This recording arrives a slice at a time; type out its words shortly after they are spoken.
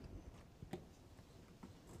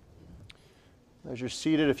As you're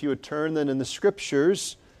seated, if you would turn then in the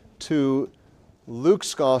Scriptures to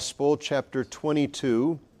Luke's Gospel, chapter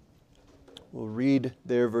 22. We'll read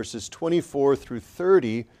there verses 24 through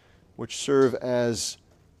 30, which serve as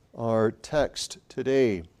our text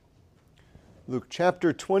today. Luke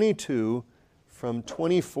chapter 22, from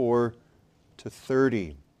 24 to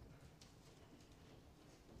 30.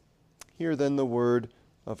 Hear then the word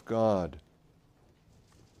of God.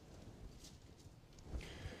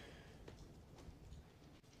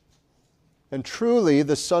 And truly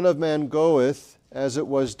the Son of Man goeth, as it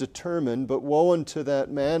was determined, but woe unto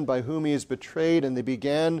that man by whom he is betrayed. And they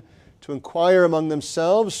began to inquire among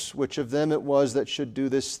themselves which of them it was that should do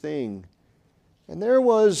this thing. And there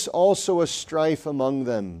was also a strife among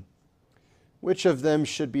them, which of them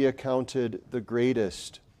should be accounted the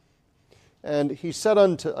greatest. And he said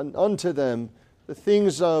unto them, the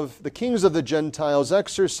kings of the Gentiles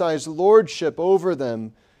exercise lordship over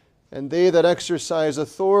them, and they that exercise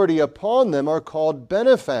authority upon them are called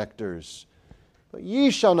benefactors. But ye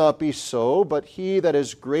shall not be so, but he that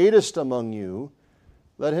is greatest among you,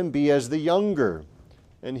 let him be as the younger,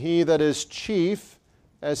 and he that is chief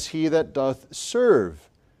as he that doth serve.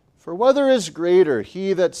 For whether is greater,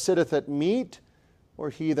 he that sitteth at meat, or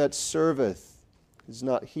he that serveth? Is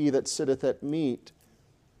not he that sitteth at meat,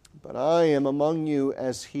 but I am among you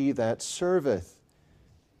as he that serveth.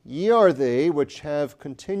 Ye are they which have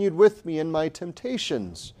continued with me in my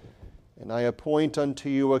temptations, and I appoint unto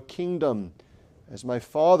you a kingdom, as my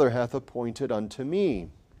Father hath appointed unto me,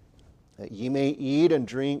 that ye may eat and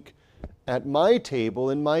drink at my table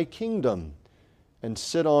in my kingdom, and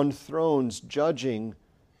sit on thrones judging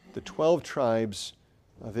the 12 tribes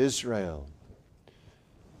of Israel.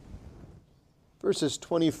 Verses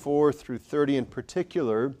 24 through 30 in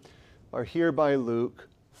particular are here by Luke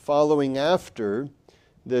following after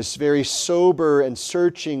this very sober and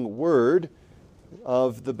searching word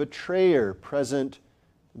of the betrayer present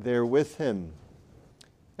there with him.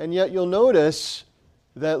 And yet you'll notice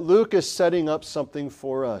that Luke is setting up something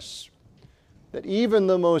for us, that even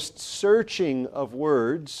the most searching of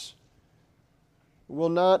words will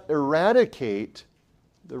not eradicate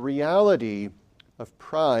the reality of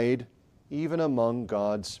pride even among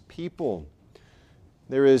God's people.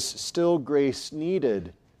 There is still grace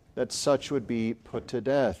needed that such would be put to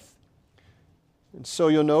death. And so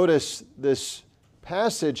you'll notice this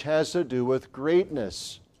passage has to do with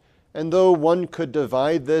greatness. And though one could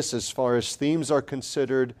divide this as far as themes are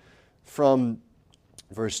considered from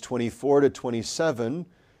verse 24 to 27,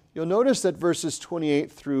 you'll notice that verses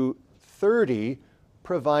 28 through 30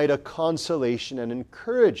 provide a consolation and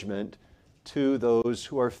encouragement to those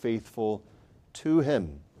who are faithful to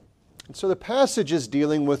him. And so the passage is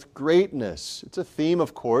dealing with greatness. It's a theme,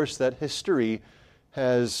 of course, that history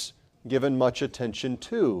has given much attention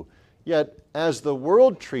to. Yet, as the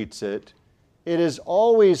world treats it, it is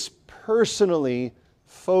always personally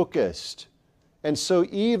focused. And so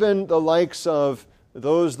even the likes of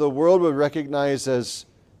those the world would recognize as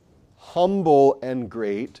humble and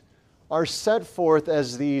great are set forth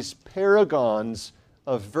as these paragons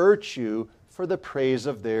of virtue for the praise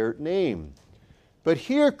of their name. But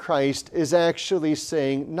here Christ is actually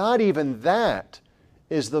saying not even that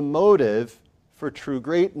is the motive for true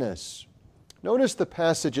greatness. Notice the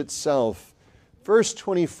passage itself. Verse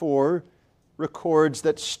 24 records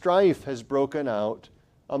that strife has broken out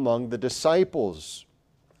among the disciples.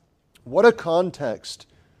 What a context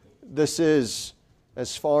this is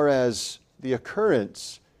as far as the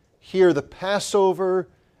occurrence. Here the Passover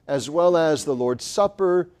as well as the Lord's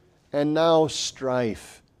Supper, and now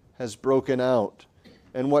strife has broken out.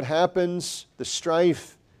 And what happens? The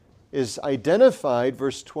strife is identified,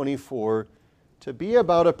 verse 24, to be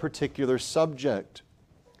about a particular subject.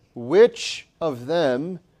 Which of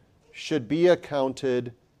them should be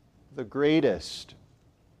accounted the greatest?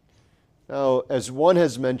 Now, as one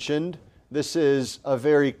has mentioned, this is a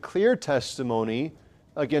very clear testimony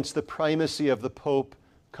against the primacy of the Pope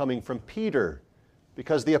coming from Peter,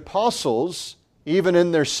 because the apostles, even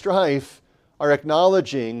in their strife, are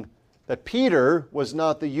acknowledging that Peter was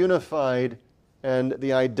not the unified and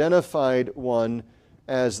the identified one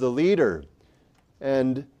as the leader.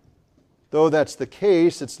 And though that's the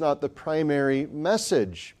case, it's not the primary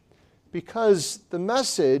message, because the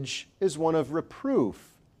message is one of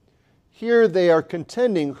reproof. Here they are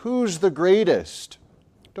contending, who's the greatest?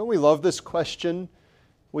 Don't we love this question?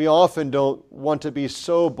 We often don't want to be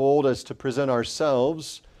so bold as to present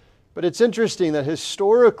ourselves, but it's interesting that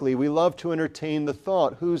historically we love to entertain the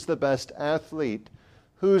thought, who's the best athlete?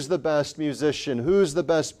 Who's the best musician? Who's the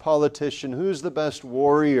best politician? Who's the best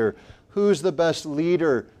warrior? Who's the best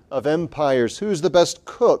leader of empires? Who's the best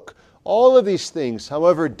cook? All of these things,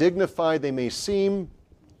 however dignified they may seem,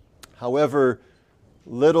 however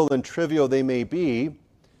little and trivial they may be,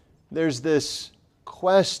 there's this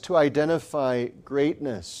quest to identify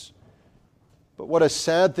greatness. But what a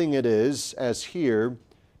sad thing it is, as here,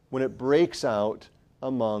 when it breaks out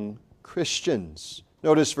among Christians.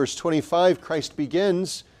 Notice verse 25, Christ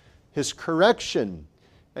begins his correction,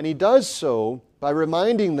 and he does so by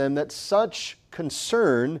reminding them that such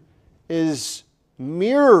concern is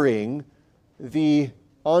mirroring the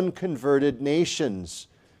unconverted nations.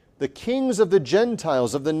 The kings of the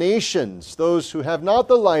Gentiles, of the nations, those who have not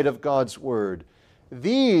the light of God's word,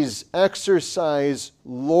 these exercise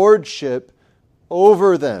lordship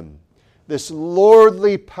over them. This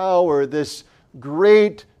lordly power, this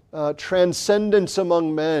great transcendence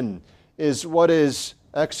among men is what is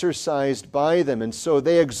exercised by them. And so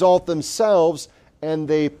they exalt themselves and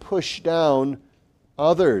they push down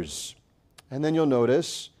others. And then you'll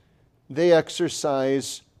notice they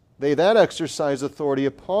that exercise authority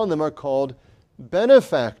upon them are called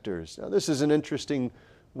benefactors. Now this is an interesting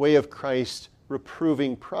way of Christ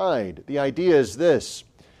reproving pride. The idea is this: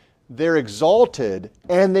 they're exalted,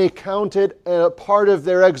 and they count it a part of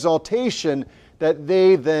their exaltation that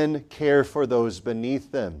they then care for those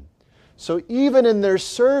beneath them. So even in their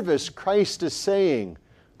service, Christ is saying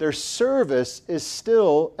their service is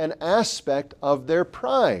still an aspect of their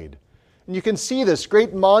pride. And you can see this,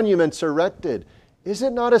 great monuments erected. Is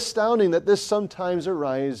it not astounding that this sometimes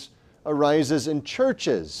arises in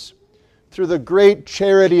churches? Through the great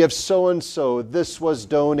charity of so-and-so, this was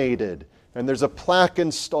donated, and there's a plaque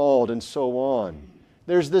installed, and so on.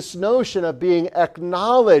 There's this notion of being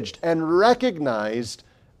acknowledged and recognized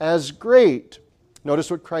as great.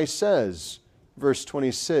 Notice what Christ says, verse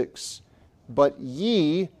 26, "But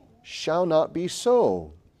ye shall not be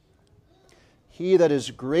so. He that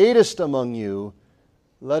is greatest among you,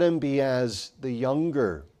 let him be as the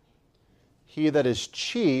younger. He that is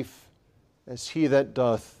chief, as he that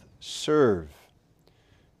doth serve."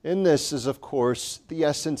 In this is, of course, the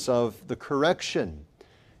essence of the correction.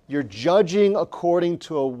 You're judging according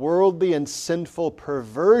to a worldly and sinful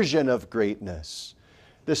perversion of greatness.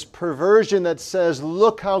 This perversion that says,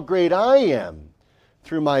 look how great I am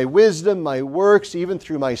through my wisdom, my works, even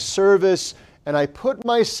through my service, and I put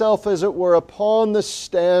myself, as it were, upon the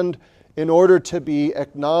stand in order to be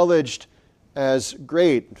acknowledged as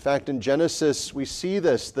great. In fact, in Genesis, we see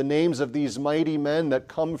this. The names of these mighty men that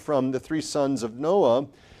come from the three sons of Noah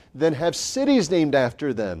then have cities named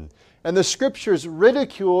after them. And the Scriptures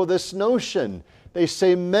ridicule this notion. They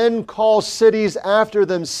say men call cities after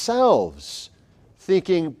themselves,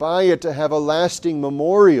 thinking by it to have a lasting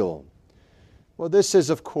memorial. Well, this is,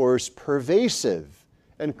 of course, pervasive.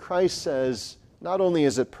 And Christ says, not only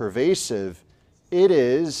is it pervasive, it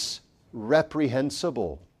is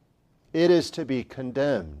reprehensible. It is to be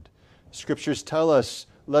condemned. Scriptures tell us,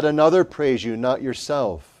 let another praise you, not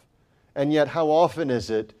yourself. And yet, how often is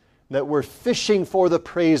it that we're fishing for the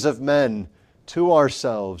praise of men to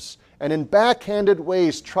ourselves, and in backhanded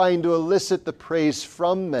ways trying to elicit the praise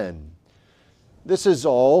from men? This is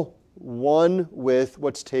all one with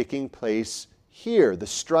what's taking place here. The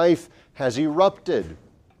strife has erupted.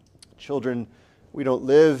 Children, we don't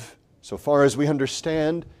live, so far as we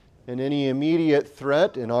understand, in any immediate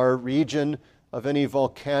threat in our region of any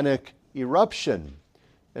volcanic eruption.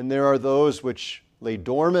 And there are those which lay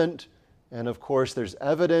dormant, and of course there's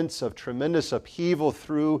evidence of tremendous upheaval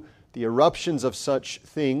through the eruptions of such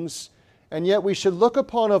things. And yet we should look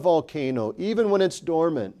upon a volcano, even when it's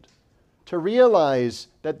dormant, to realize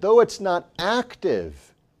that though it's not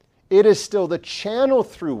active, it is still the channel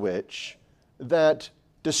through which that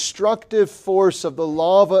destructive force of the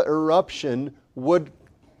lava eruption would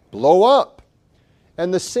blow up.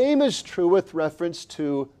 And the same is true with reference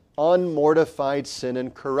to unmortified sin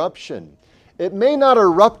and corruption. It may not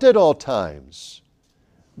erupt at all times,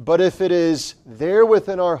 but if it is there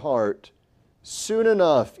within our heart, soon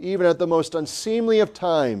enough, even at the most unseemly of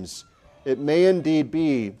times, it may indeed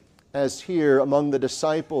be, as here among the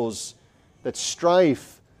disciples, that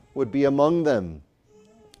strife would be among them.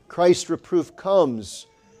 Christ's reproof comes,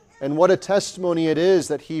 and what a testimony it is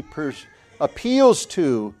that he appeals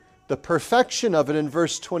to the perfection of it in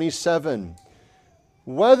verse 27.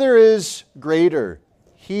 Whether is greater,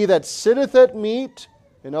 he that sitteth at meat,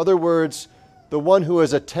 in other words, the one who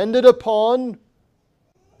is attended upon,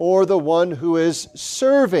 or the one who is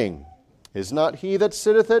serving? Is not he that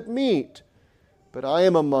sitteth at meat, but I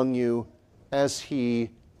am among you as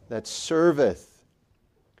he that serveth.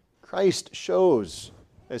 Christ shows,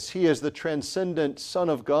 as he is the transcendent Son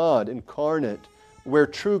of God incarnate, where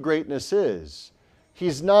true greatness is.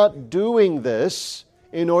 He's not doing this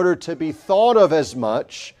in order to be thought of as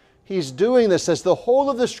much. He's doing this, as the whole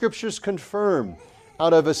of the Scriptures confirm,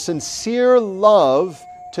 out of a sincere love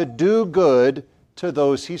to do good to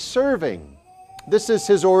those he's serving. This is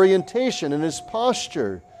his orientation and his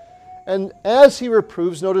posture. And as he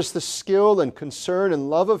reproves, notice the skill and concern and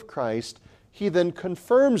love of Christ, he then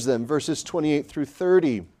confirms them, verses 28 through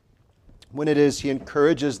 30. When it is, he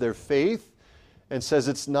encourages their faith and says,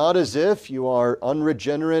 it's not as if you are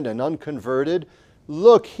unregenerate and unconverted.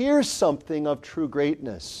 Look, here's something of true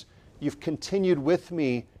greatness. You've continued with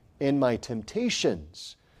me in my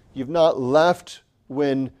temptations. You've not left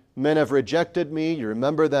when men have rejected me. You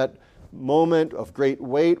remember that moment of great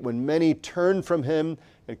weight when many turned from him,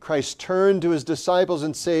 and Christ turned to his disciples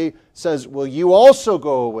and says, will you also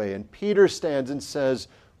go away? And Peter stands and says,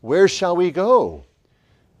 where shall we go?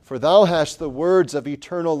 For thou hast the words of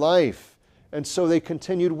eternal life. And so they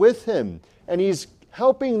continued with him. And he's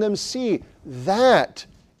helping them see that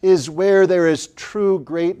is where there is true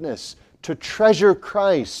greatness, to treasure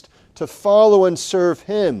Christ, to follow and serve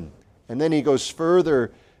him. And then he goes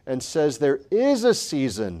further and says there is a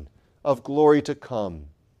season of glory to come.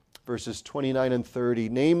 Verses 29 and 30,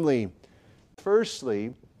 namely,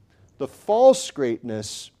 firstly, the false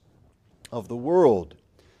greatness of the world,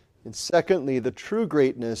 and secondly, the true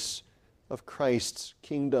greatness of Christ's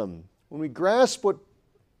kingdom. When we grasp what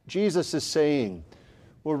Jesus is saying,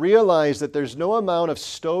 we'll realize that there's no amount of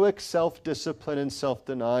stoic self-discipline and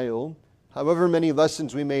self-denial, however many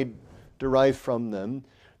lessons we may derive from them.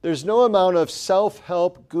 There's no amount of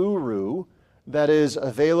self-help guru that is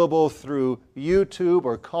available through YouTube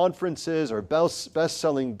or conferences or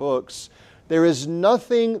best-selling books. There is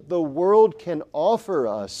nothing the world can offer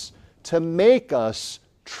us to make us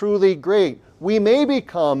truly great. We may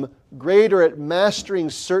become greater at mastering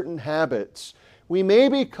certain habits. We may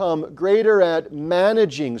become greater at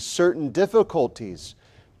managing certain difficulties.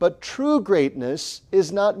 But true greatness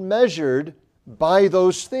is not measured by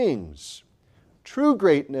those things. True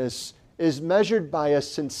greatness is measured by a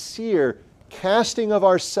sincere casting of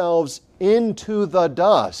ourselves into the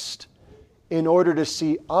dust in order to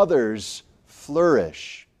see others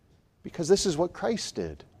flourish. Because this is what Christ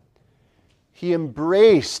did. He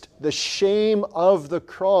embraced the shame of the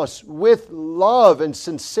cross with love and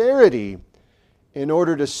sincerity in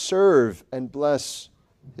order to serve and bless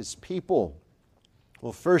his people.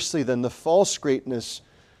 Well, firstly, then, the false greatness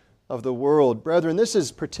of the world. Brethren, this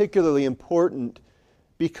is particularly important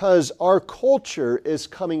because our culture is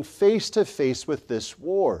coming face to face with this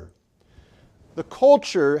war. The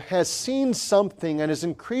culture has seen something and is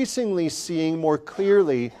increasingly seeing more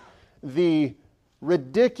clearly the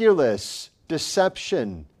ridiculous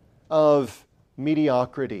deception of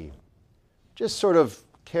mediocrity. Just sort of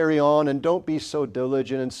carry on and don't be so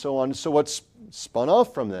diligent and so on. So what's spun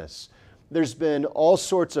off from this? There's been all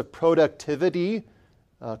sorts of productivity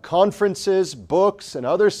conferences, books, and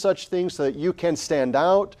other such things so that you can stand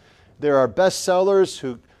out. There are bestsellers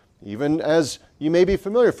who, even as you may be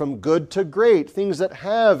familiar, from good to great, things that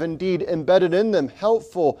have indeed embedded in them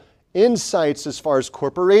helpful insights as far as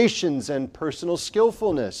corporations and personal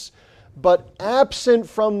skillfulness. But absent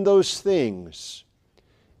from those things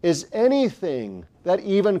is anything that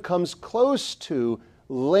even comes close to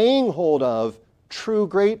laying hold of true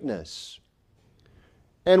greatness.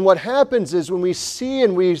 And what happens is when we see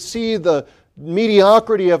the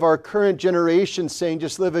mediocrity of our current generation saying,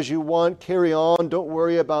 just live as you want, carry on, don't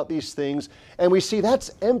worry about these things. And we see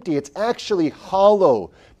that's empty. It's actually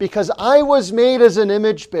hollow. Because I was made as an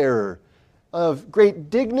image bearer of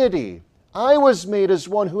great dignity. I was made as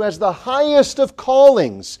one who has the highest of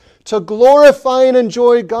callings to glorify and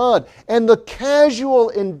enjoy God. And the casual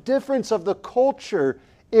indifference of the culture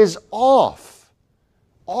is off.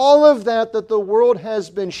 All of that the world has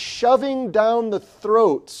been shoving down the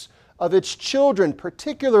throats of its children,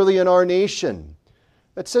 particularly in our nation,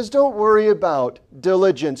 that says, don't worry about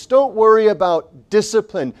diligence, don't worry about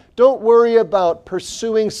discipline, don't worry about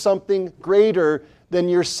pursuing something greater than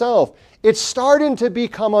yourself. It's starting to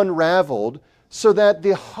become unraveled so that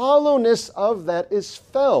the hollowness of that is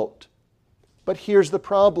felt. But here's the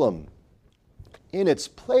problem. In its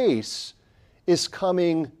place is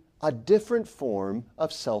coming a different form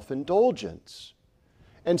of self-indulgence.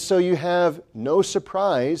 And so you have, no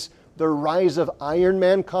surprise, the rise of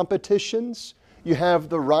Ironman competitions. You have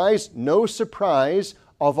the rise, no surprise,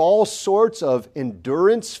 of all sorts of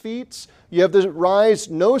endurance feats. You have the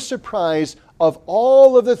rise, no surprise, of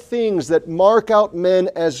all of the things that mark out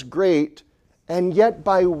men as great, and yet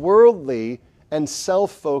by worldly and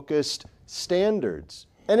self-focused standards.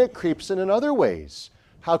 And it creeps in other ways.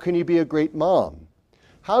 How can you be a great mom?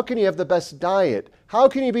 How can you have the best diet? How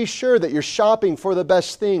can you be sure that you're shopping for the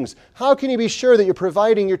best things? How can you be sure that you're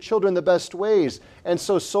providing your children the best ways? And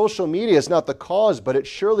so social media is not the cause, but it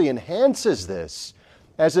surely enhances this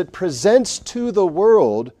as it presents to the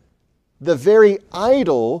world the very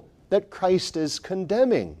idol that Christ is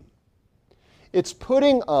condemning. It's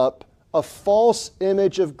putting up a false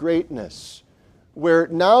image of greatness, where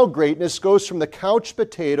now greatness goes from the couch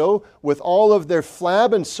potato with all of their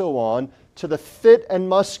flab and so on to the fit and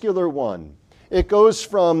muscular one. It goes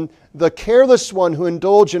from the careless one who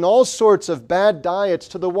indulge in all sorts of bad diets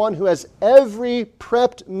to the one who has every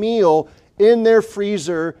prepped meal in their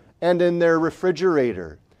freezer and in their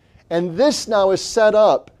refrigerator. And this now is set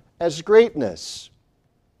up as greatness.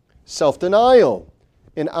 Self-denial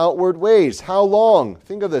in outward ways. How long?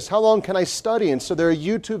 Think of this. How long can I study? And so there are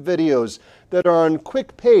YouTube videos that are on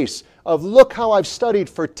quick pace of look how I've studied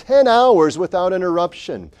for 10 hours without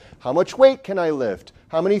interruption. How much weight can I lift?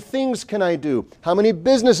 How many things can I do? How many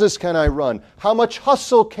businesses can I run? How much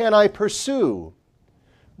hustle can I pursue?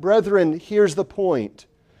 Brethren, here's the point.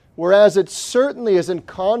 Whereas it certainly is in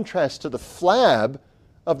contrast to the flab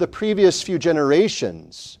of the previous few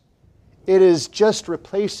generations, it is just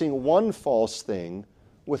replacing one false thing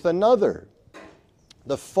with another.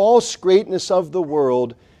 The false greatness of the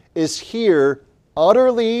world is here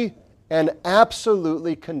utterly and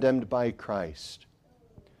absolutely condemned by Christ.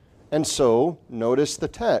 And so, notice the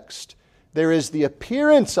text. There is the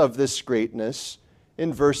appearance of this greatness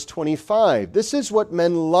in verse 25. This is what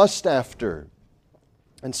men lust after.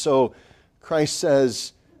 And so, Christ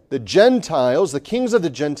says, the Gentiles, the kings of the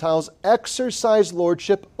Gentiles, exercise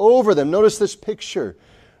lordship over them. Notice this picture.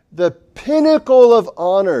 The pinnacle of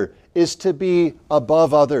honor is to be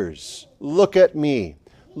above others. Look at me.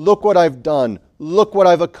 Look what I've done. Look what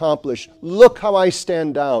I've accomplished. Look how I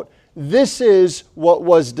stand out. This is what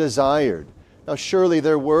was desired. Now, surely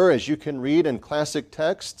there were, as you can read in classic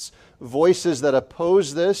texts, voices that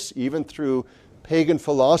oppose this, even through pagan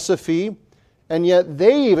philosophy, and yet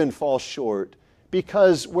they even fall short,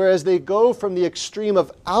 because whereas they go from the extreme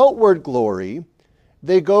of outward glory,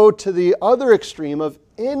 they go to the other extreme of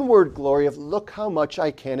inward glory of look how much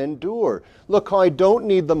I can endure. Look how I don't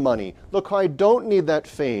need the money. Look how I don't need that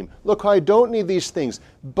fame. Look how I don't need these things.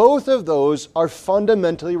 Both of those are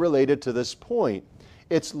fundamentally related to this point.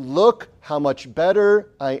 It's look how much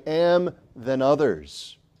better I am than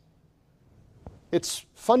others. It's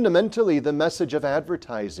fundamentally the message of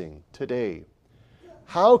advertising today.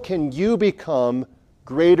 How can you become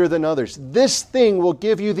greater than others? This thing will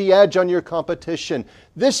give you the edge on your competition.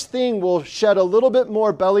 This thing will shed a little bit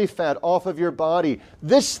more belly fat off of your body.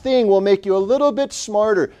 This thing will make you a little bit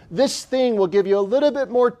smarter. This thing will give you a little bit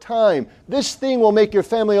more time. This thing will make your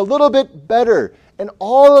family a little bit better. And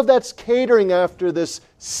all of that's catering after this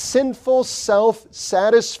sinful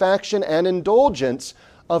self-satisfaction and indulgence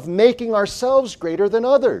of making ourselves greater than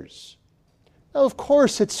others. Now, of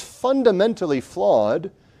course, it's fundamentally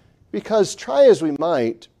flawed, because try as we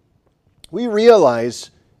might, we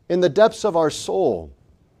realize in the depths of our soul,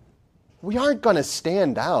 we aren't going to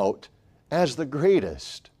stand out as the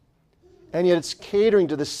greatest. And yet it's catering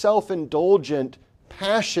to the self-indulgent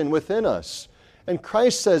passion within us. And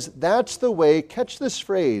Christ says that's the way, catch this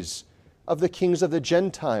phrase, of the kings of the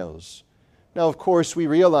Gentiles. Now, of course, we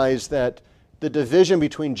realize that the division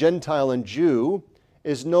between Gentile and Jew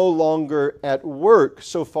is no longer at work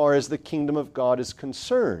so far as the kingdom of God is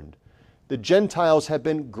concerned. The Gentiles have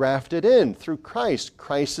been grafted in through Christ.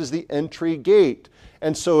 Christ is the entry gate.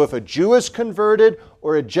 And so if a Jew is converted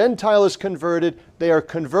or a Gentile is converted, they are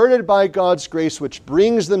converted by God's grace, which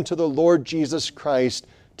brings them to the Lord Jesus Christ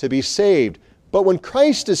to be saved. But when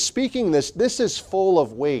Christ is speaking this is full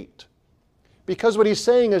of weight. Because what he's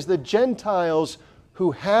saying is the Gentiles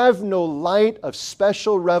who have no light of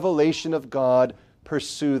special revelation of God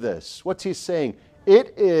pursue this. What's he saying?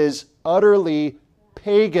 It is utterly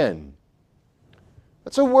pagan.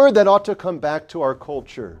 That's a word that ought to come back to our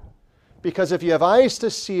culture. Because if you have eyes to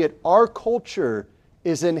see it, our culture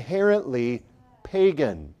is inherently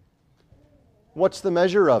pagan. What's the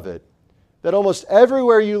measure of it? That almost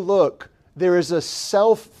everywhere you look, there is a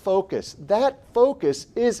self-focus. That focus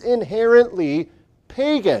is inherently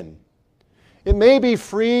pagan. It may be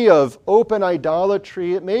free of open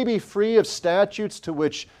idolatry. It may be free of statues to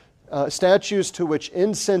which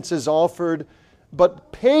incense is offered.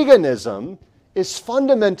 But paganism is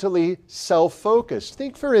fundamentally self-focused.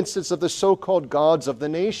 Think, for instance, of the so-called gods of the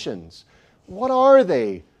nations. What are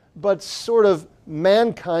they but sort of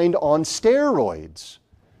mankind on steroids?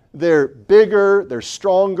 They're bigger, they're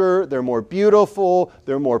stronger, they're more beautiful,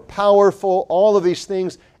 they're more powerful, all of these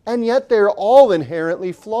things, and yet they're all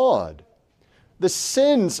inherently flawed. The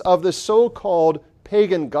sins of the so-called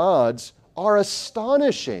pagan gods are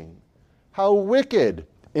astonishing. How wicked,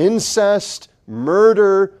 incest,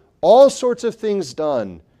 murder, all sorts of things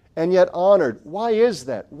done, and yet honored. Why is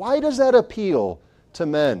that? Why does that appeal to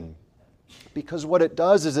men? Because what it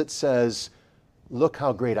does is it says, look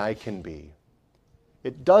how great I can be.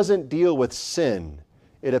 It doesn't deal with sin.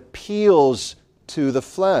 It appeals to the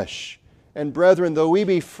flesh. And brethren, though we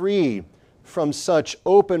be free from such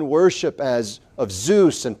open worship as of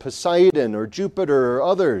Zeus and Poseidon or Jupiter or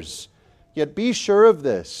others, yet be sure of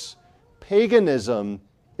this: paganism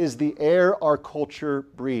is the air our culture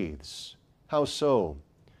breathes. How so?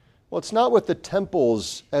 Well, it's not with the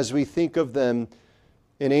temples as we think of them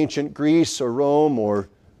in ancient Greece or Rome or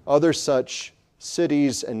other such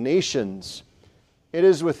cities and nations. It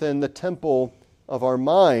is within the temple of our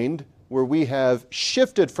mind, where we have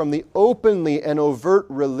shifted from the openly and overt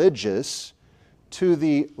religious to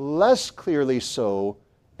the less clearly so,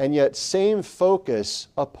 and yet same focus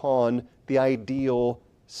upon the ideal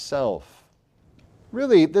self.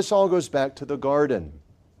 Really, this all goes back to the garden.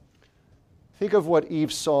 Think of what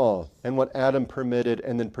Eve saw and what Adam permitted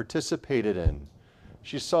and then participated in.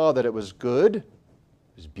 She saw that it was good, it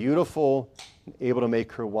was beautiful, and able to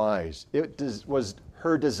make her wise. It was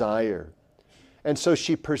her desire. And so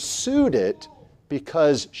she pursued it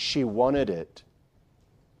because she wanted it.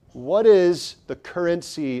 What is the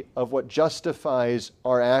currency of what justifies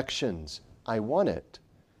our actions? I want it.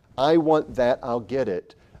 I want that, I'll get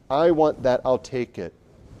it. I want that, I'll take it.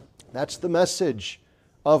 That's the message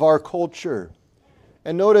of our culture.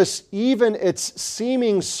 And notice, even its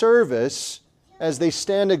seeming service, as they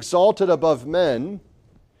stand exalted above men,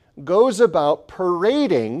 goes about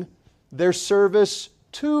parading their service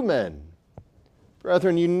to men.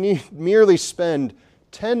 Brethren, you need merely spend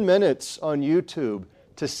 10 minutes on YouTube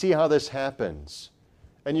to see how this happens.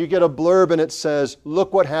 And you get a blurb and it says,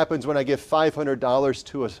 look what happens when I give $500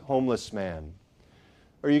 to a homeless man.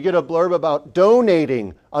 Or you get a blurb about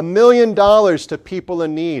donating $1 million to people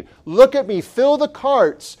in need. Look at me, fill the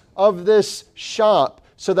carts of this shop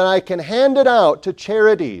so that I can hand it out to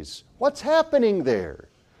charities. What's happening there?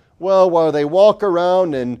 Well, while they walk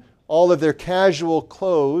around in all of their casual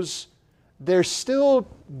clothes, they're still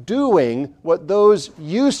doing what those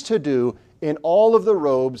used to do in all of the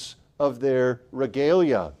robes of their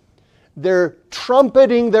regalia. They're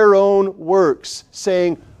trumpeting their own works,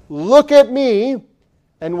 saying, look at me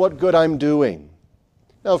and what good I'm doing.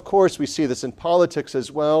 Now, of course, we see this in politics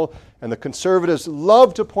as well, and the conservatives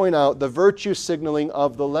love to point out the virtue signaling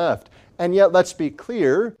of the left. And yet, let's be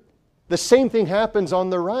clear, the same thing happens on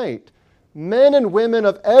the right. Men and women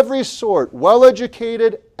of every sort,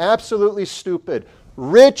 well-educated, absolutely stupid,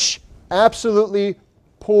 rich, absolutely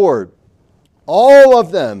poor, all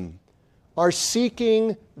of them are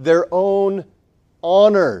seeking their own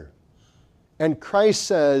honor. And Christ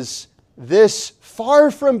says, this,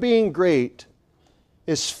 far from being great,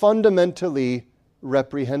 is fundamentally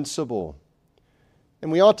reprehensible.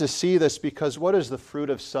 And we ought to see this because what is the fruit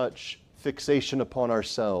of such fixation upon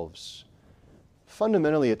ourselves?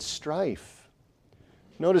 Fundamentally, it's strife.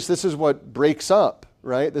 Notice this is what breaks up,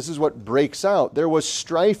 right? This is what breaks out. There was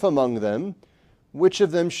strife among them. Which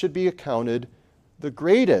of them should be accounted the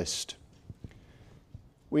greatest?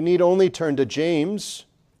 We need only turn to James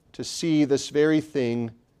to see this very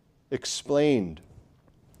thing explained.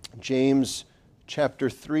 James chapter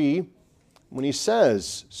 3, when he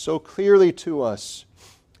says so clearly to us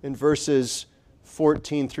in verses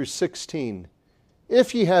 14 through 16,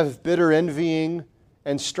 if ye have bitter envying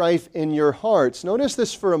and strife in your hearts. Notice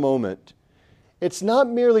this for a moment. It's not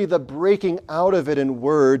merely the breaking out of it in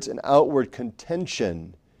words and outward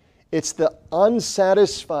contention. It's the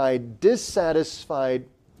unsatisfied, dissatisfied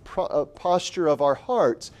posture of our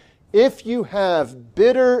hearts. If you have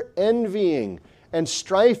bitter envying and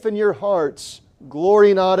strife in your hearts,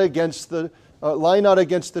 lie not against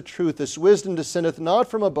the truth. This wisdom descendeth not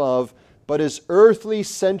from above, but is earthly,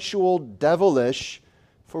 sensual, devilish.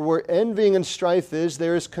 For where envying and strife is,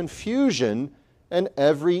 there is confusion and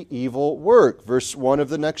every evil work. Verse 1 of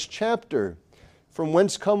the next chapter. From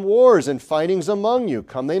whence come wars and fightings among you?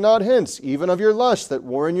 Come they not hence, even of your lust that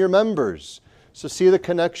war in your members? So see the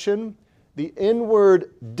connection? The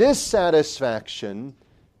inward dissatisfaction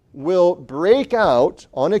will break out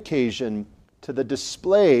on occasion to the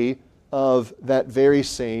display of that very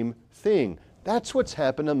same thing. That's what's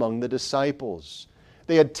happened among the disciples.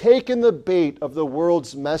 They had taken the bait of the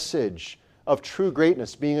world's message of true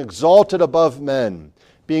greatness, being exalted above men,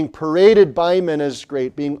 being paraded by men as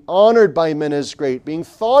great, being honored by men as great, being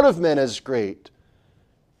thought of men as great.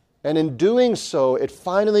 And in doing so, it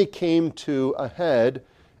finally came to a head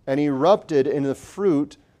and erupted in the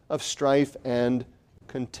fruit of strife and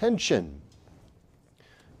contention.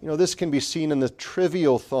 This can be seen in the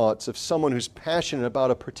trivial thoughts of someone who's passionate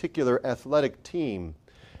about a particular athletic team,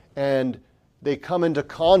 and they come into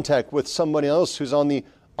contact with somebody else who's on the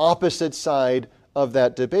opposite side of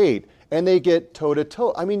that debate, and they get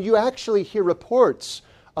toe-to-toe. You actually hear reports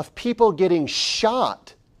of people getting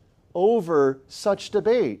shot over such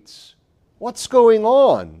debates. What's going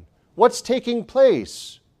on? What's taking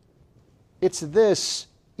place? It's this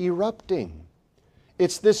erupting.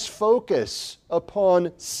 It's this focus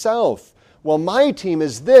upon self. Well, my team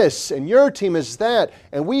is this, and your team is that,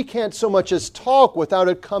 and we can't so much as talk without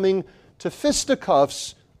it coming to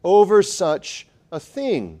fisticuffs over such a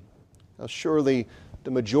thing. Now, surely the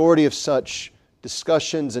majority of such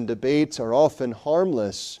discussions and debates are often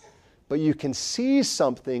harmless, but you can see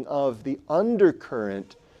something of the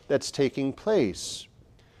undercurrent that's taking place.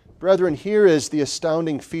 Brethren, here is the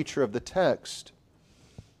astounding feature of the text.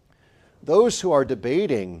 Those who are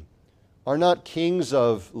debating are not kings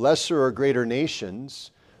of lesser or greater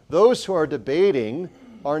nations. Those who are debating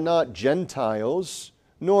are not Gentiles,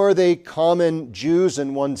 nor are they common Jews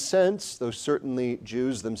in one sense, though certainly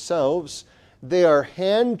Jews themselves. They are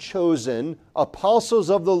hand-chosen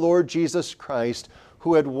apostles of the Lord Jesus Christ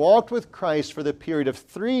who had walked with Christ for the period of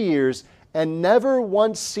 3 years and never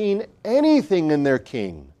once seen anything in their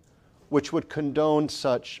king which would condone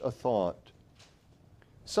such a thought.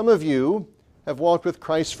 Some of you have walked with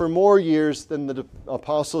Christ for more years than the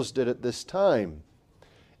apostles did at this time.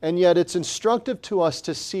 And yet it's instructive to us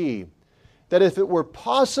to see that if it were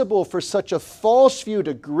possible for such a false view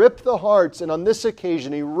to grip the hearts and on this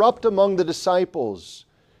occasion erupt among the disciples,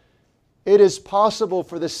 it is possible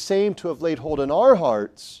for the same to have laid hold in our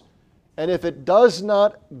hearts. And if it does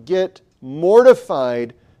not get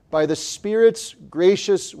mortified by the Spirit's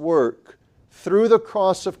gracious work through the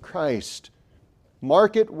cross of Christ,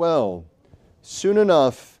 mark it well, soon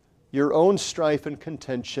enough your own strife and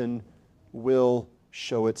contention will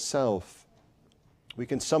show itself. We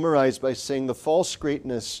can summarize by saying the false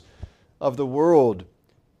greatness of the world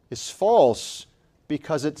is false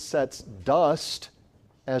because it sets dust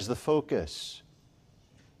as the focus.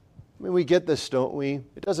 We get this, don't we?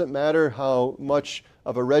 It doesn't matter how much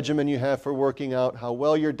of a regimen you have for working out, how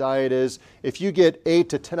well your diet is. If you get 8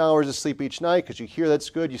 to 10 hours of sleep each night because you hear that's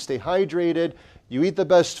good, you stay hydrated, you eat the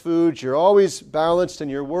best foods, you're always balanced in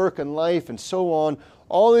your work and life and so on.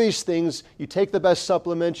 All of these things, you take the best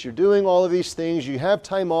supplements, you're doing all of these things, you have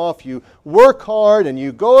time off, you work hard and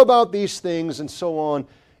you go about these things and so on.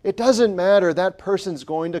 It doesn't matter, that person's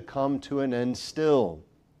going to come to an end still.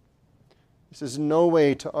 This is no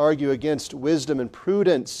way to argue against wisdom and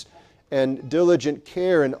prudence and diligent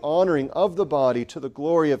care and honoring of the body to the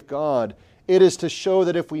glory of God. It is to show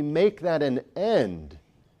that if we make that an end,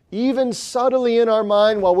 even subtly in our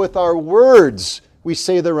mind, while with our words we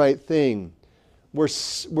say the right thing,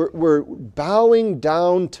 we're bowing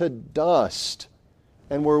down to dust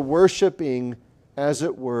and we're worshiping, as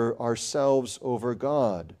it were, ourselves over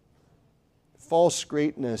God. False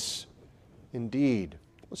greatness indeed.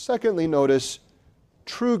 Well, secondly, notice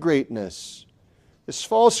true greatness. This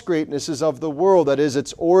false greatness is of the world, that is,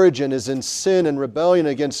 its origin is in sin and rebellion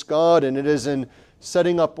against God, and it is in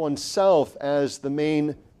setting up oneself as the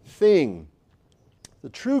main thing. The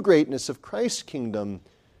true greatness of Christ's kingdom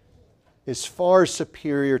is far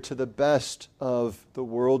superior to the best of the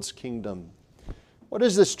world's kingdom. What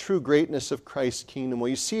is this true greatness of Christ's kingdom? Well,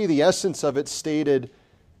 you see the essence of it stated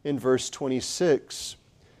in verse 26.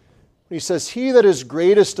 He says, "He that is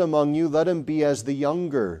greatest among you, let him be as the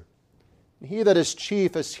younger. And he that is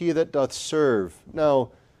chief as he that doth serve."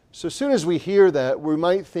 Now, so soon as we hear that, we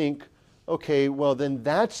might think, okay, well then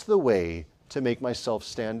that's the way to make myself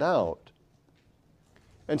stand out.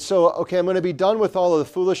 And so, okay, I'm going to be done with all of the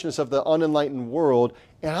foolishness of the unenlightened world,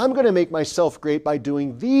 and I'm going to make myself great by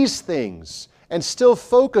doing these things and still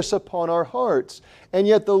focus upon our hearts. And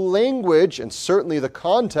yet the language, and certainly the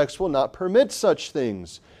context, will not permit such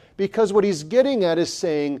things. Because what he's getting at is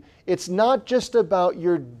saying, it's not just about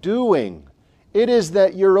your doing. It is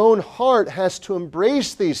that your own heart has to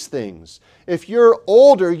embrace these things. If you're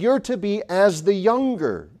older, you're to be as the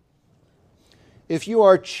younger. If you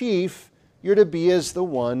are chief, you're to be as the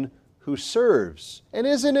one who serves. And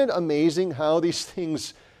isn't it amazing how these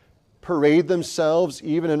things parade themselves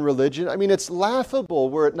even in religion? I mean, it's laughable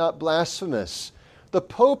were it not blasphemous. The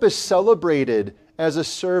Pope is celebrated as a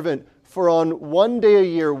servant for on one day a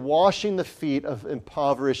year washing the feet of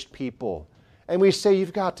impoverished people. And we say,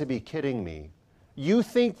 you've got to be kidding me. You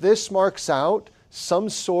think this marks out some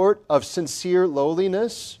sort of sincere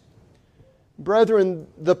lowliness? Brethren,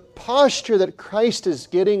 the posture that Christ is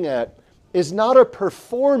getting at is not a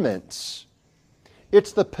performance.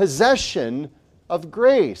 It's the possession of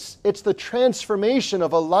grace. It's the transformation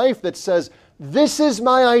of a life that says, this is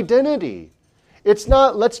my identity. It's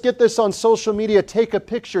not, let's get this on social media, take a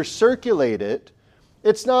picture, circulate it.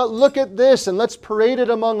 It's not, look at this and let's parade it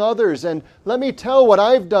among others and let me tell what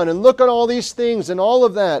I've done and look at all these things and all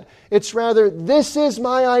of that. It's rather, this is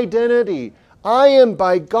my identity. I am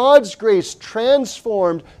by God's grace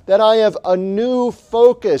transformed, that I have a new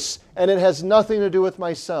focus and it has nothing to do with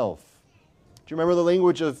myself. Do you remember the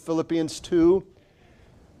language of Philippians 2?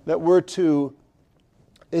 That we're to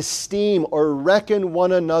esteem or reckon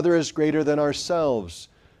one another as greater than ourselves.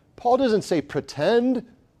 Paul doesn't say pretend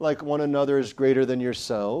like one another is greater than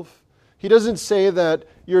yourself. He doesn't say that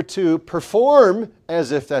you're to perform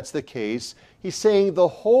as if that's the case. He's saying the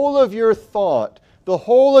whole of your thought, the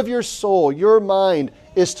whole of your soul, your mind,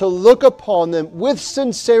 is to look upon them with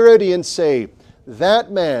sincerity and say,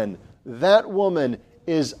 that man, that woman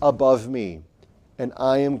is above me, and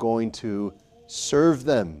I am going to serve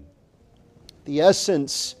them. The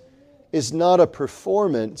essence is not a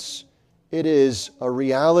performance, it is a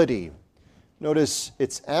reality. Notice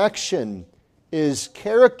its action is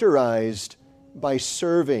characterized by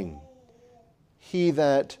serving. He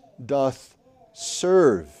that doth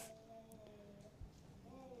serve.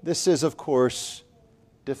 This is, of course,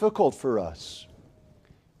 difficult for us.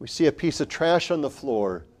 We see a piece of trash on the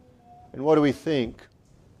floor, and what do we think?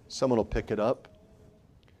 Someone will pick it up.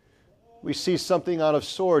 We see something out of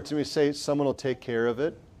sorts, and we say, someone will take care of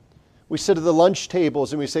it. We sit at the lunch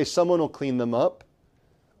tables, and we say, someone will clean them up.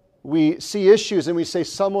 We see issues, and we say,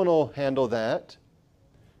 someone will handle that.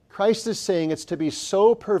 Christ is saying it's to be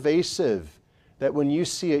so pervasive that when you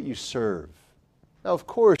see it, you serve. Now, of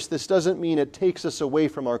course, this doesn't mean it takes us away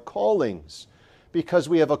from our callings, because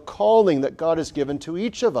we have a calling that God has given to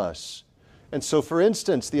each of us. And so, for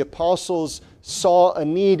instance, the apostles saw a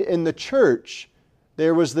need in the church.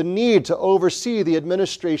 There was the need to oversee the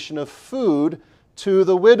administration of food to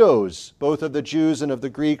the widows, both of the Jews and of the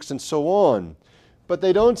Greeks and so on. But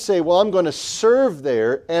they don't say, well, I'm going to serve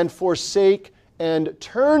there and forsake and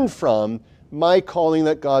turn from my calling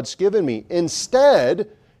that God's given me. Instead,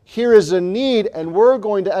 here is a need, and we're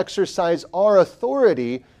going to exercise our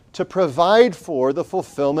authority to provide for the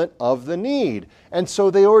fulfillment of the need. And so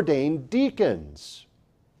they ordain deacons.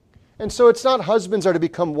 And so it's not husbands are to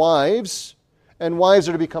become wives, and wives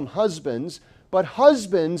are to become husbands, but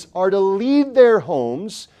husbands are to lead their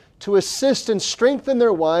homes to assist and strengthen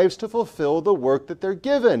their wives to fulfill the work that they're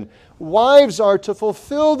given. Wives are to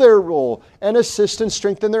fulfill their role and assist and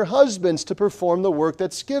strengthen their husbands to perform the work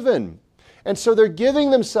that's given. And so they're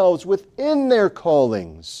giving themselves within their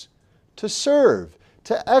callings to serve,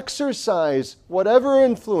 to exercise whatever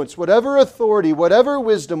influence, whatever authority, whatever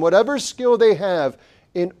wisdom, whatever skill they have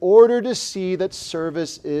in order to see that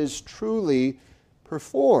service is truly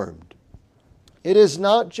performed. It is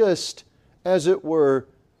not just, as it were,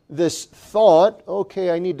 this thought,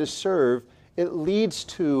 okay, I need to serve. It leads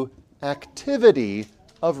to activity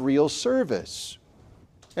of real service.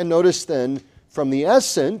 And notice then, from the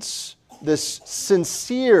essence, this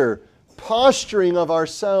sincere posturing of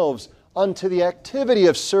ourselves unto the activity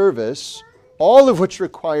of service, all of which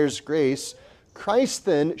requires grace, Christ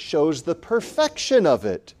then shows the perfection of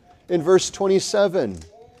it in verse 27.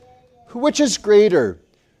 Which is greater,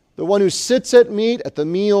 the one who sits at meat, at the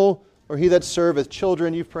meal, or he that serveth?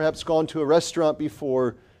 Children, you've perhaps gone to a restaurant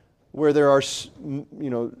before where there are,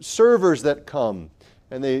 servers that come,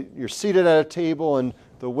 and you're seated at a table, and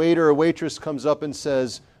the waiter or waitress comes up and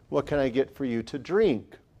says, what can I get for you to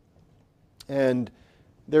drink? And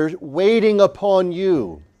they're waiting upon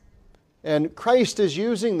you. And Christ is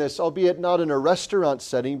using this, albeit not in a restaurant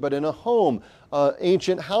setting, but in a home, an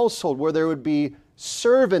ancient household where there would be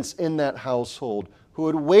servants in that household who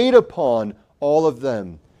would wait upon all of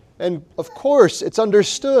them. And of course, it's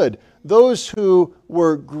understood, those who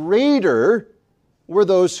were greater were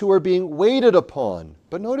those who were being waited upon.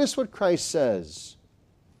 But notice what Christ says.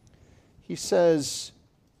 He says,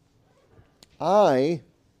 I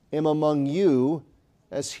am among you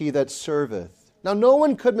as he that serveth. Now, no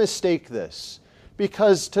one could mistake this,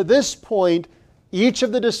 because to this point, each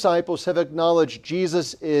of the disciples have acknowledged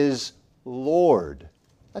Jesus is Lord.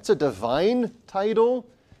 That's a divine title.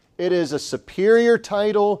 It is a superior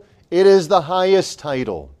title. It is the highest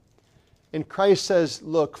title. And Christ says,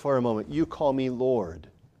 look, for a moment, you call me Lord,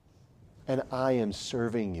 and I am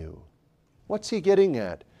serving you. What's he getting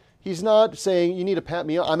at? He's not saying, you need to pat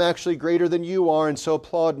me on. I'm actually greater than you are, and so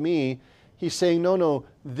applaud me. He's saying, no,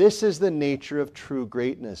 this is the nature of true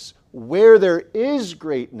greatness. Where there is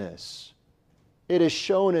greatness, it is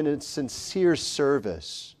shown in its sincere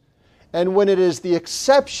service. And when it is the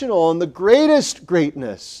exceptional and the greatest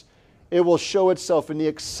greatness, it will show itself in the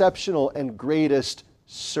exceptional and greatest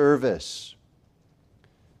service.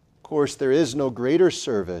 Of course, there is no greater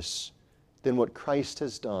service than what Christ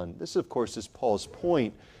has done. This, of course, is Paul's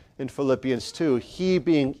point in Philippians 2. He,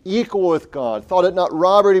 being equal with God, thought it not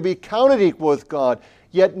robbery to be counted equal with God,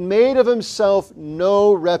 yet made of himself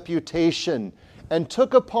no reputation, and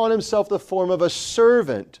took upon himself the form of a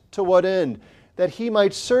servant. To what end? That he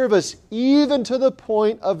might serve us even to the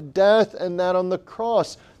point of death, and that on the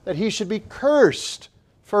cross, that he should be cursed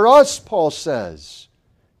for us, Paul says.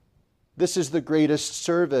 This is the greatest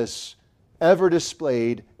service ever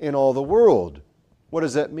displayed in all the world. What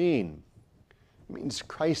does that mean? It means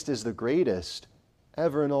Christ is the greatest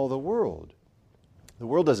ever in all the world. The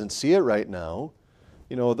world doesn't see it right now.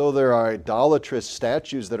 You know, though there are idolatrous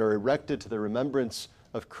statues that are erected to the remembrance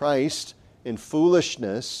of Christ in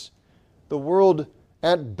foolishness, the world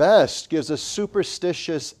at best gives a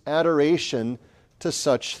superstitious adoration to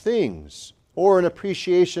such things, or an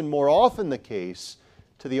appreciation, more often the case,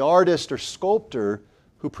 to the artist or sculptor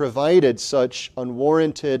who provided such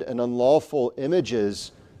unwarranted and unlawful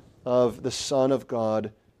images of the Son of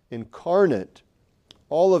God incarnate.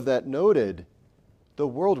 All of that noted, the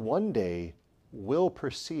world one day will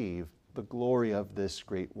perceive the glory of this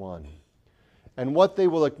great one. And what they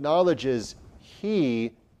will acknowledge is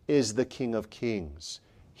He is the King of Kings.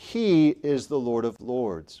 He is the Lord of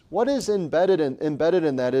Lords. What is embedded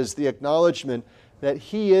in that is the acknowledgement that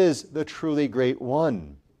He is the truly great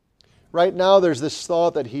one. Right now there's this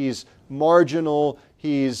thought that He's marginal,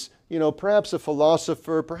 He's, perhaps a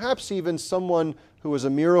philosopher, perhaps even someone who was a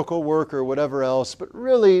miracle worker or whatever else, but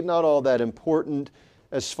really not all that important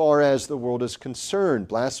as far as the world is concerned.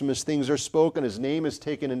 Blasphemous things are spoken, His name is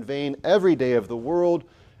taken in vain every day of the world,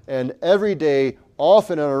 and every day,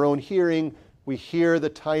 often in our own hearing, we hear the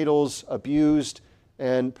titles abused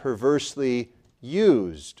and perversely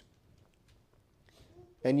used.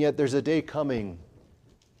 And yet there's a day coming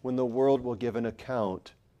when the world will give an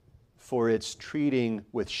account for its treating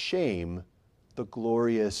with shame the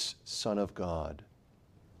glorious Son of God.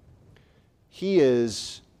 He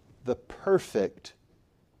is the perfect,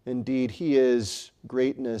 indeed, He is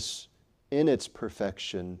greatness in its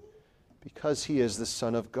perfection because He is the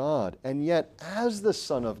Son of God. And yet, as the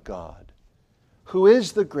Son of God, who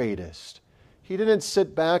is the greatest, He didn't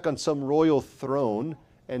sit back on some royal throne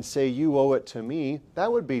and say, "You owe it to me."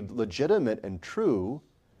 That would be legitimate and true.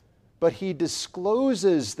 But He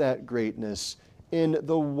discloses that greatness in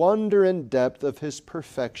the wonder and depth of His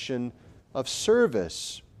perfection of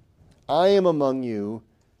service. I am among you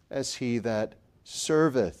as he that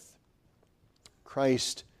serveth.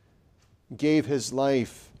 Christ gave His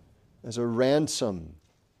life as a ransom,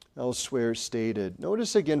 elsewhere stated.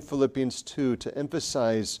 Notice again Philippians 2 to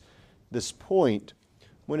emphasize this point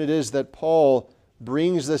when it is that Paul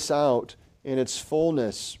brings this out in its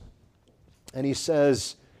fullness. And he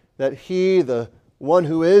says that He, the one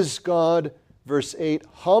who is God, verse 8,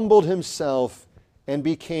 humbled Himself and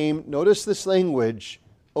became, notice this language,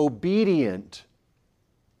 obedient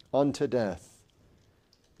unto death,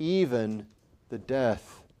 even the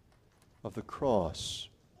death of the cross.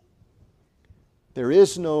 There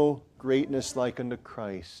is no greatness like unto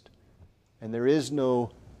Christ, and there is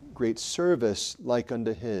no great service like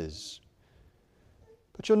unto His.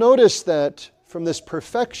 But you'll notice that from this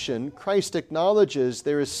perfection, Christ acknowledges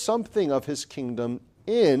there is something of His kingdom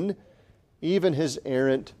in even His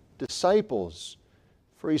errant disciples.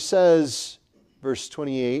 For He says, verse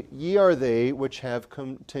 28, "Ye are they which have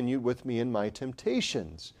continued with me in my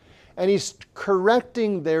temptations." And He's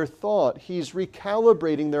correcting their thought. He's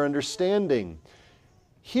recalibrating their understanding.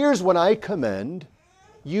 Here's what I commend.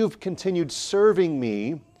 You've continued serving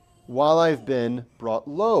me while I've been brought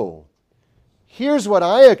low. Here's what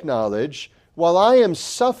I acknowledge. While I am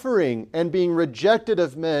suffering and being rejected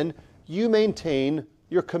of men, you maintain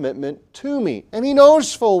your commitment to me. And He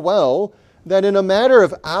knows full well that in a matter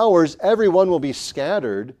of hours, everyone will be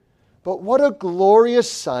scattered. But what a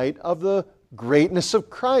glorious sight of the greatness of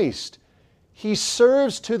Christ. He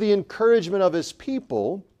serves to the encouragement of His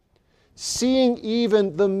people, seeing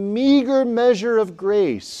even the meager measure of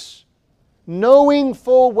grace, knowing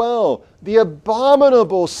full well the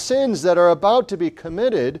abominable sins that are about to be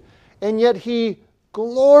committed, and yet He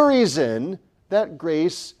glories in that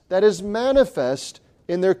grace that is manifest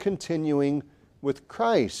in their continuing with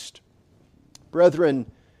Christ.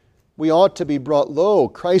 Brethren, we ought to be brought low.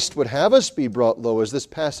 Christ would have us be brought low, as this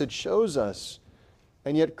passage shows us.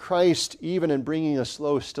 And yet Christ, even in bringing us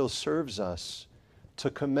low, still serves us to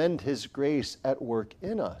commend His grace at work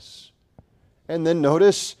in us. And then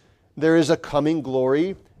notice, there is a coming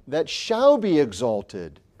glory that shall be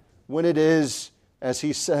exalted when it is, as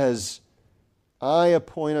he says, I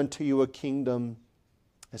appoint unto you a kingdom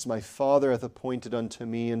as my Father hath appointed unto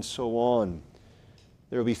me, and so on.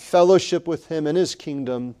 There will be fellowship with him in his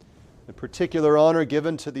kingdom, a particular honor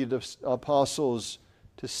given to the apostles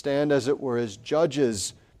to stand, as it were, as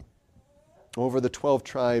judges over the 12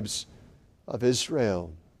 tribes of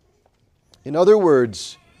Israel. In other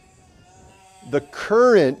words, the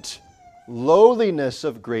current lowliness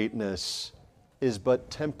of greatness is but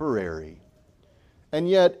temporary. And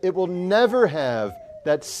yet it will never have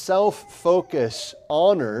that self-focus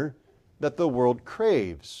honor that the world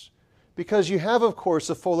craves. Because you have, of course,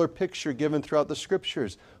 a fuller picture given throughout the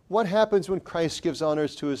Scriptures. What happens when Christ gives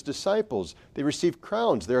honors to his disciples? They receive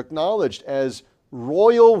crowns. They're acknowledged as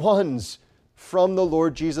royal ones from the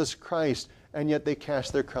Lord Jesus Christ, and yet they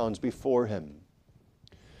cast their crowns before him.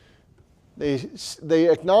 They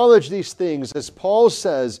acknowledge these things, as Paul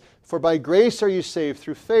says, for by grace are you saved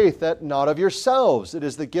through faith, that not of yourselves. It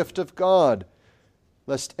is the gift of God,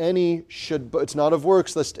 lest any should, it's not of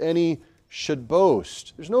works, lest any should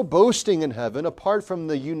boast. There's no boasting in heaven apart from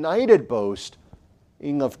the united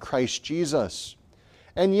boasting of Christ Jesus.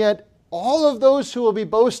 And yet, all of those who will be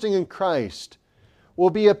boasting in Christ will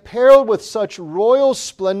be apparelled with such royal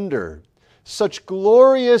splendor, such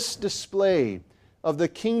glorious display of the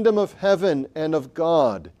kingdom of heaven and of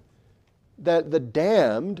God, that the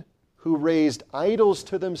damned who raised idols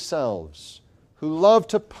to themselves, who love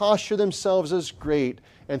to posture themselves as great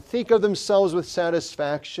and think of themselves with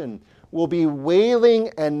satisfaction, will be wailing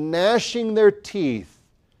and gnashing their teeth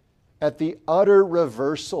at the utter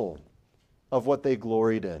reversal of what they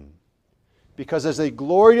gloried in. Because as they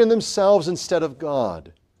gloried in themselves instead of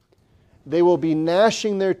God, they will be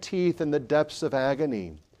gnashing their teeth in the depths of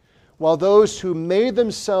agony, while those who made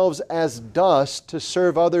themselves as dust to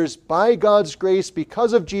serve others by God's grace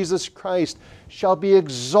because of Jesus Christ shall be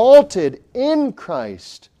exalted in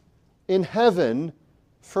Christ in heaven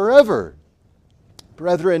forever.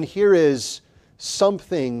 Brethren, here is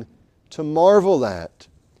something to marvel at.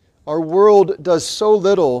 Our world does so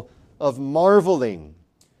little of marveling.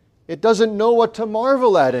 It doesn't know what to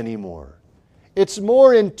marvel at anymore. It's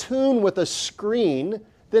more in tune with a screen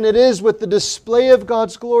than it is with the display of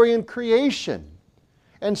God's glory in creation.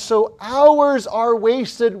 And so hours are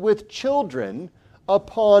wasted with children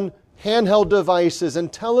upon handheld devices and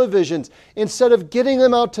televisions instead of getting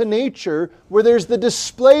them out to nature where there's the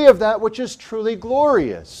display of that which is truly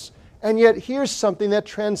glorious. And yet here's something that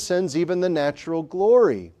transcends even the natural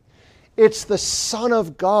glory. It's the Son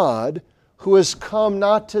of God who has come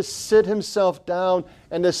not to sit himself down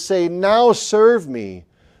and to say, now serve me,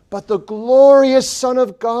 but the glorious Son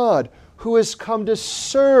of God who has come to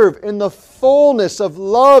serve in the fullness of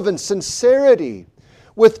love and sincerity,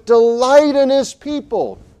 with delight in his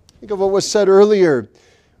people. Think of what was said earlier.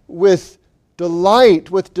 With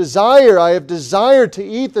delight, with desire, I have desired to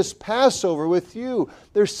eat this Passover with you.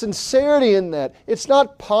 There's sincerity in that. It's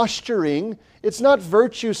not posturing. It's not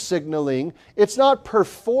virtue signaling. It's not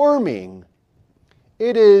performing.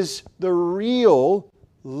 It is the real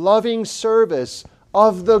loving service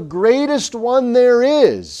of the greatest one there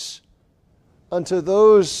is unto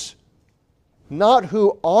those not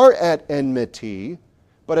who are at enmity,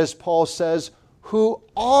 but as Paul says, who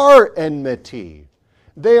are enmity.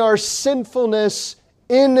 They are sinfulness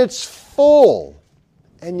in its full,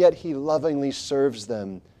 and yet he lovingly serves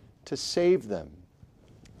them to save them.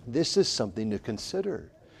 This is something to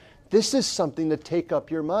consider. This is something to take up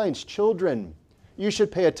your minds. Children, you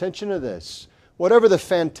should pay attention to this. Whatever the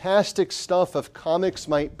fantastic stuff of comics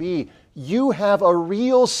might be, you have a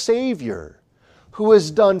real Savior who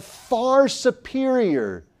has done far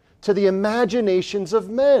superior to the imaginations of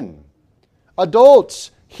men.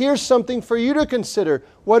 Adults, here's something for you to consider.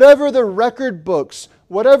 Whatever the record books,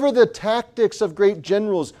 whatever the tactics of great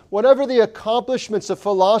generals, whatever the accomplishments of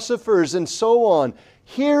philosophers and so on,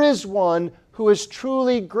 here is one who is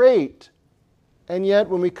truly great. And yet,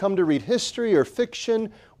 when we come to read history or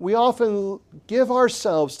fiction, we often give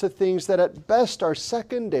ourselves to things that at best are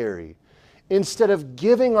secondary, instead of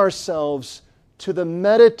giving ourselves to the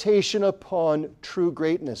meditation upon true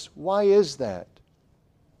greatness. Why is that?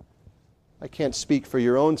 I can't speak for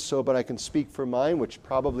your own soul, but I can speak for mine, which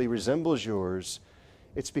probably resembles yours.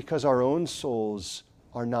 It's because our own souls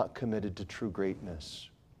are not committed to true greatness.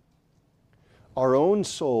 Our own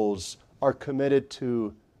souls are committed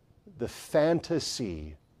to the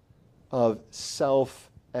fantasy of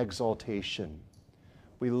self-exaltation.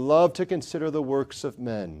 We love to consider the works of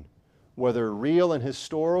men, whether real and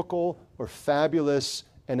historical or fabulous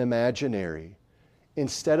and imaginary,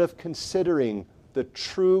 instead of considering the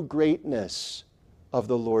true greatness of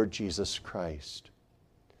the Lord Jesus Christ.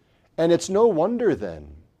 And it's no wonder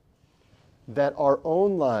then that our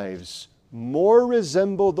own lives more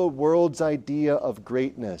resemble the world's idea of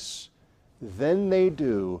greatness than they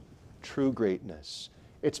do true greatness.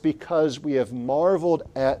 It's because we have marveled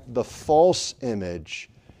at the false image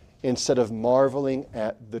instead of marveling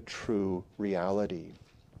at the true reality.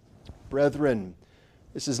 Brethren,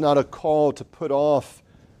 this is not a call to put off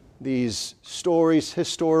these stories,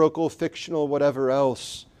 historical, fictional, whatever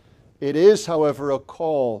else. It is, however, a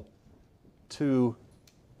call to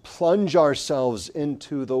plunge ourselves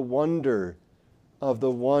into the wonder of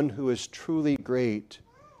the one who is truly great,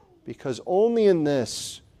 because only in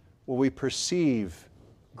this will we perceive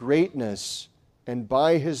greatness and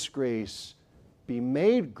by His grace be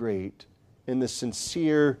made great in the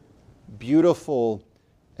sincere, beautiful,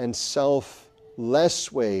 and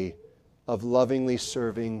selfless way of lovingly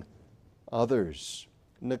serving others.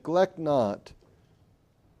 Neglect not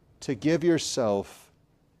to give yourself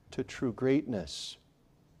to true greatness,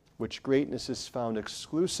 which greatness is found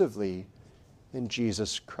exclusively in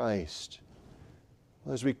Jesus Christ.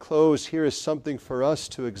 As we close, here is something for us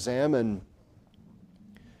to examine.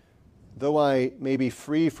 Though I may be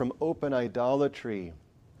free from open idolatry,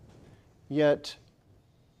 yet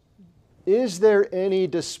is there any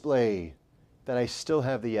display that I still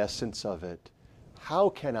have the essence of it? How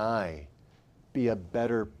can I be a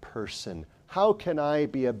better person? How can I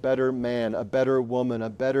be a better man, a better woman, a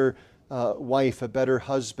better wife, a better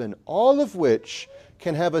husband? All of which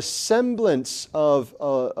can have a semblance of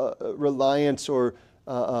reliance or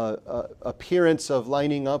appearance of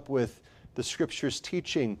lining up with the Scripture's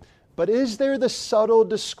teaching. But is there the subtle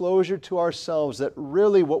disclosure to ourselves that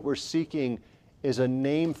really what we're seeking is a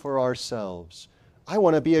name for ourselves? I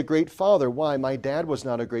want to be a great father. Why? My dad was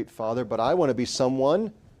not a great father, but I want to be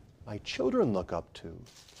someone my children look up to.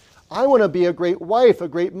 I want to be a great wife, a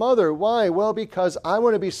great mother. Why? Well, because I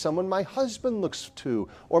want to be someone my husband looks to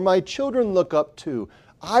or my children look up to.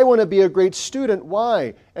 I want to be a great student.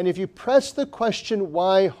 Why? And if you press the question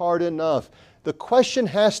why hard enough, the question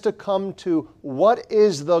has to come to what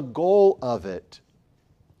is the goal of it?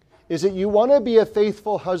 Is it you want to be a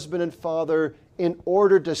faithful husband and father in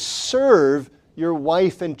order to serve your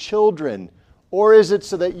wife and children? Or is it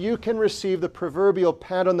so that you can receive the proverbial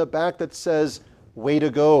pat on the back that says, way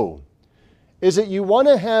to go? Is it you want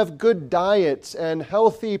to have good diets and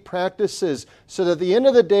healthy practices so that at the end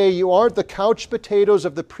of the day you aren't the couch potatoes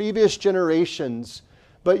of the previous generations,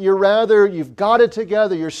 but you've got it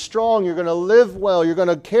together, you're strong, you're going to live well, you're going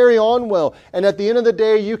to carry on well, and at the end of the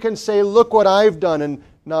day you can say, look what I've done and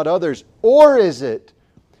not others? Or is it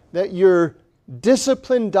that your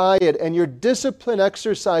disciplined diet and your disciplined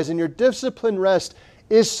exercise and your disciplined rest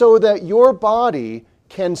is so that your body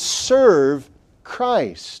can serve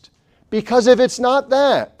Christ? Because if it's not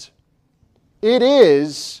that, it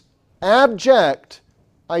is abject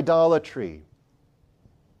idolatry.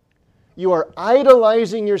 You are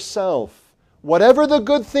idolizing yourself, whatever the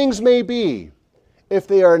good things may be, if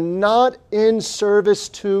they are not in service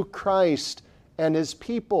to Christ and His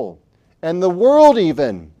people, and the world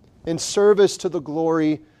even, in service to the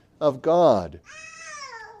glory of God.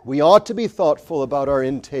 We ought to be thoughtful about our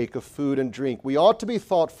intake of food and drink. We ought to be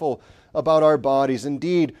thoughtful about our bodies.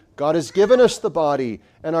 Indeed, God has given us the body,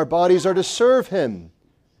 and our bodies are to serve Him.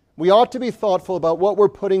 We ought to be thoughtful about what we're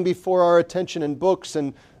putting before our attention in books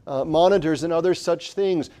and monitors and other such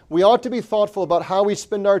things. We ought to be thoughtful about how we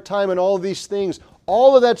spend our time and all of these things.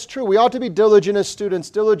 All of that's true. We ought to be diligent as students,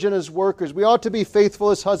 diligent as workers. We ought to be faithful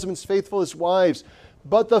as husbands, faithful as wives.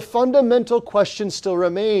 But the fundamental question still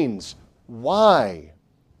remains, why?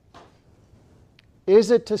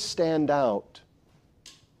 Is it to stand out?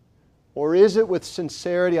 Or is it with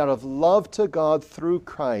sincerity, out of love to God through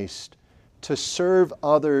Christ, to serve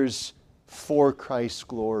others for Christ's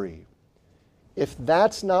glory? If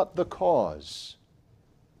that's not the cause,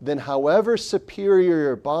 then however superior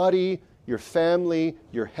your body, your family,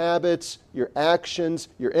 your habits, your actions,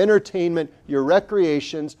 your entertainment, your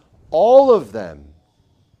recreations, all of them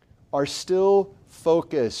are still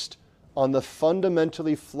focused on the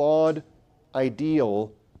fundamentally flawed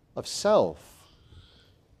ideal of self.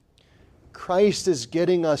 Christ is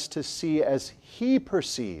getting us to see as He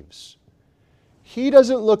perceives. He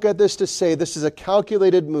doesn't look at this to say, this is a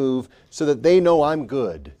calculated move so that they know I'm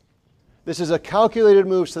good. This is a calculated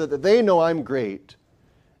move so that they know I'm great.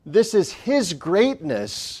 This is His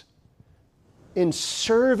greatness in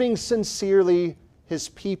serving sincerely His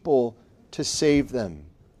people to save them.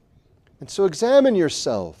 And so examine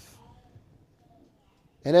yourself.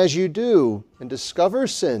 And as you do and discover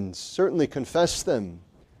sins, certainly confess them.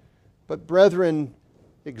 But brethren,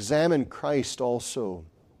 examine Christ also.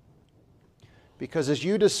 Because as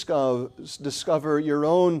you discover your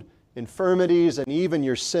own infirmities and even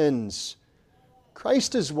your sins,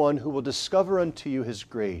 Christ is one who will discover unto you his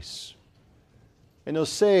grace. And he'll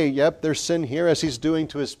say, yep, there's sin here, as he's doing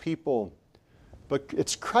to his people. But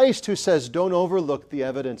it's Christ who says, don't overlook the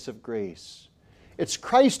evidence of grace. It's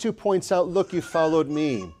Christ who points out, look, you followed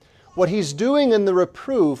me. What he's doing in the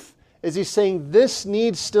reproof is he's saying this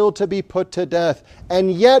needs still to be put to death.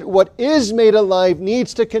 And yet what is made alive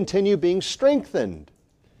needs to continue being strengthened.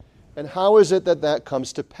 And how is it that that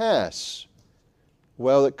comes to pass?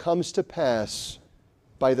 Well, it comes to pass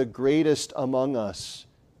by the greatest among us,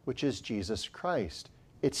 which is Jesus Christ.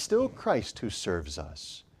 It's still Christ who serves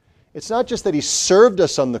us. It's not just that he served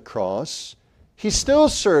us on the cross. He still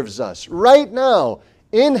serves us. Right now,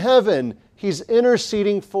 in heaven, he's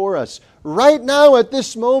interceding for us. Right now, at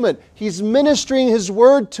this moment, he's ministering his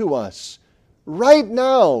word to us. Right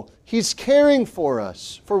now, he's caring for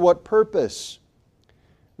us. For what purpose?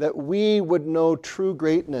 That we would know true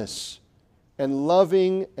greatness and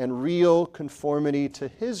loving and real conformity to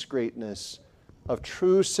his greatness of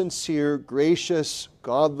true, sincere, gracious,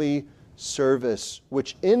 godly service,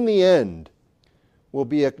 which in the end will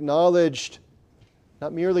be acknowledged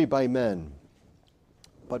not merely by men,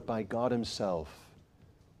 but by God himself.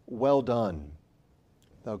 Well done,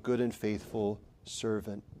 thou good and faithful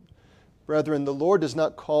servant. Brethren, the Lord does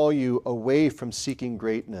not call you away from seeking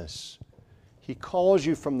greatness. He calls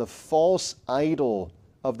you from the false idol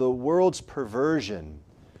of the world's perversion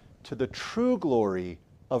to the true glory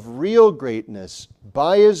of real greatness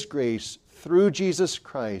by his grace through Jesus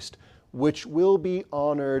Christ, which will be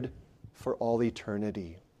honored for all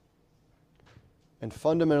eternity. And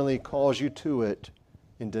fundamentally calls you to it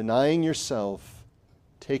in denying yourself,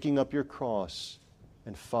 taking up your cross,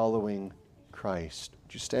 and following Christ.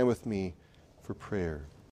 Would you stand with me for prayer?